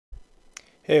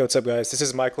Hey, what's up guys? This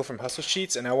is Michael from Hustle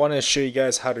Sheets, and I want to show you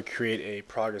guys how to create a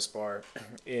progress bar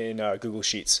in Google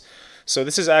Sheets. So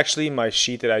this is actually my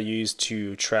sheet that I use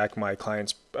to track my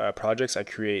clients' projects. I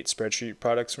create spreadsheet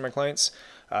products for my clients.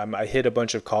 I hit a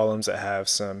bunch of columns that have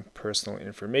some personal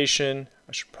information.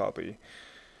 I should probably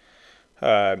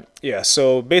yeah,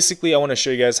 so basically I want to show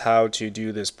you guys how to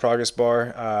do this progress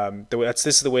bar. This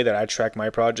is the way that I track my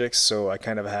projects. So I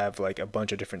kind of have like a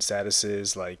bunch of different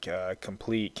statuses like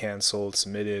complete, canceled,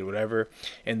 submitted, whatever.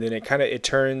 And then it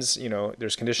turns,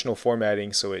 there's conditional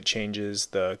formatting, so it changes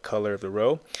the color of the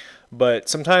row. But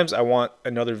sometimes I want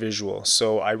another visual.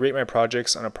 So I rate my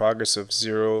projects on a progress of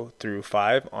 0 through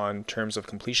 5 on terms of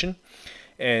completion.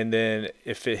 And then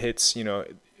if it hits,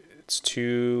 it's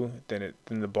 2, then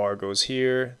the bar goes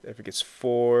here. If it gets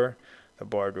 4, the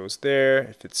bar goes there.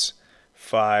 If it's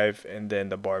 5, and then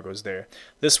the bar goes there.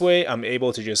 This way I'm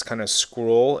able to just kind of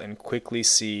scroll and quickly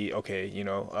see, okay,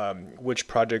 which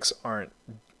projects aren't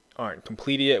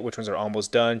completed yet, which ones are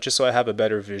almost done, just so I have a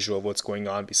better visual of what's going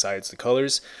on besides the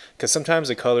colors, because sometimes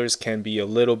the colors can be a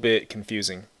little bit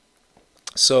confusing.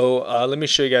 So let me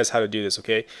show you guys how to do this,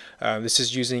 okay? This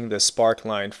is using the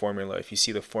SPARKLINE formula, if you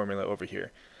see the formula over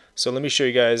here. So let me show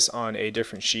you guys on a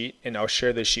different sheet, and I'll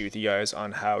share this sheet with you guys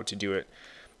on how to do it.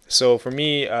 So for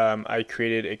me, I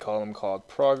created a column called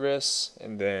progress,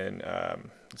 and then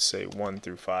let's say 1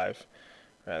 through 5,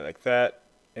 right, like that,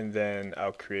 and then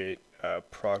I'll create a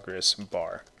progress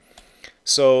bar.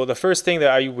 So the first thing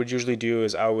that I would usually do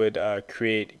is I would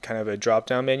create kind of a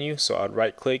drop-down menu. So I'd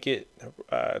right-click it,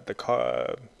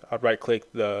 I'd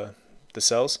right-click the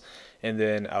cells, and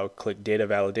then I'll click data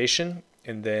validation,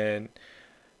 and then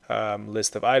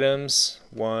list of items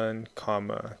 1,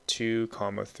 2,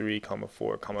 3,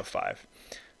 4, 5.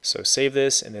 So save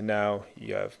this, and then now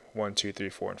you have 1, 2, 3,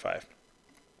 4, and 5.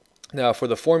 Now for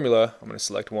the formula, I'm going to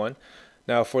select 1.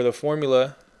 Now for the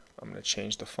formula, I'm going to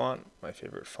change the font. My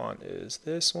favorite font is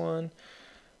this one.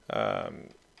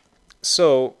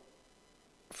 So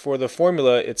for the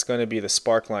formula, it's going to be the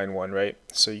SPARKLINE one, right?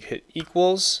 So you hit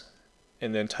equals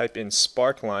and then type in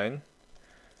SPARKLINE.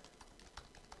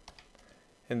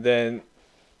 And then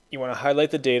you want to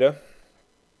highlight the data.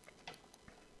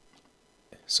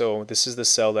 So this is the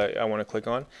cell that I want to click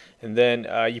on. And then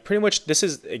you pretty much, this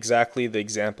is exactly the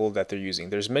example that they're using.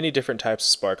 There's many different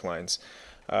types of SPARKLINEs.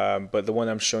 But the one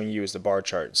I'm showing you is the bar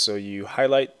chart. So you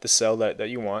highlight the cell that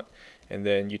you want, and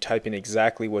then you type in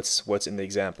exactly what's in the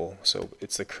example. So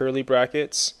it's the curly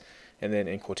brackets, and then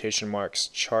in quotation marks,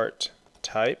 chart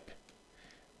type,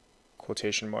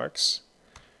 quotation marks,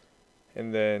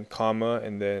 and then comma,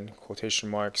 and then quotation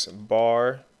marks,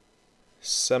 bar,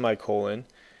 semicolon.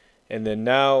 And then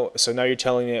now you're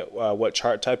telling it what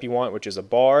chart type you want, which is a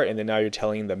bar, and then now you're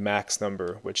telling the max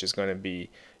number, which is going to be,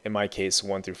 in my case,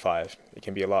 1 through 5. It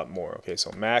can be a lot more. Okay,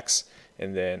 so max,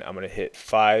 and then I'm going to hit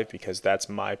 5 because that's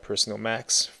my personal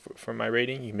max for my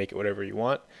rating. You make it whatever you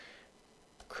want.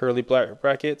 Curly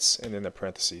brackets, and then the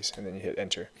parentheses, and then you hit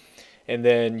enter. And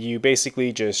then you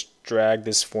basically just drag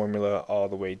this formula all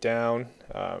the way down.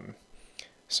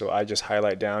 So I just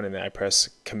highlight down, and then I press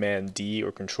Command D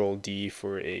or Control D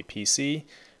for a PC,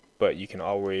 but you can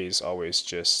always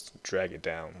just drag it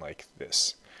down like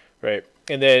this, right?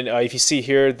 And then if you see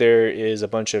here, there is a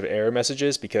bunch of error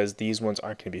messages because these ones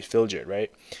aren't going to be filled yet,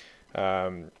 right?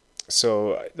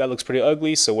 So that looks pretty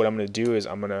ugly. So what I'm going to do is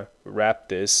I'm going to wrap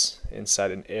this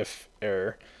inside an if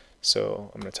error.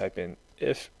 So I'm going to type in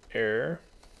if error,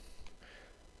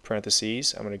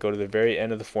 parentheses. I'm going to go to the very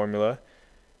end of the formula.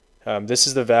 This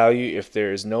is the value if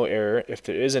there is no error. If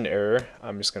there is an error,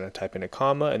 I'm just going to type in a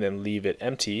comma and then leave it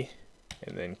empty,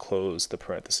 and then close the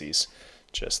parentheses,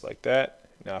 just like that.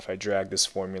 Now if I drag this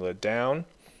formula down,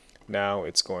 now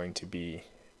it's going to be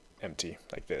empty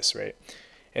like this, right?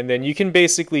 And then you can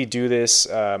basically do this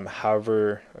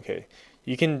however, okay,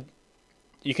 you can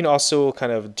also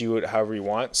kind of do it however you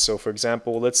want. So for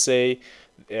example, let's say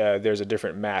there's a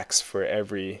different max for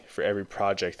every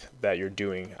project that you're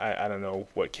doing. I don't know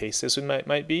what case this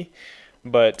might be,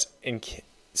 but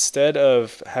instead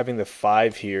of having the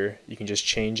 5 here, you can just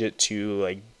change it to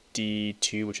like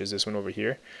D2, which is this one over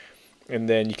here, and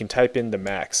then you can type in the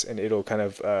max, and it'll kind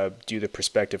of do the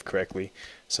perspective correctly.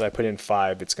 So I put in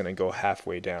 5, it's going to go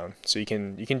halfway down. So you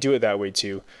can do it that way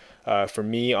too. For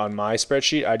me on my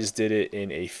spreadsheet, I just did it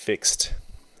in a fixed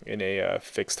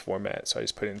format. So I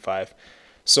just put in 5.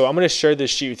 So I'm going to share this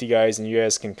sheet with you guys, and you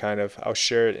guys can I'll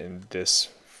share it in this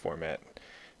format.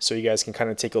 So you guys can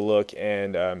kind of take a look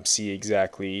and see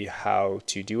exactly how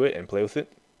to do it and play with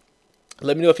it.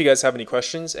 Let me know if you guys have any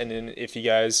questions, and then if you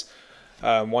guys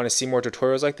want to see more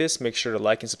tutorials like this, make sure to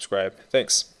like and subscribe.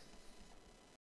 Thanks.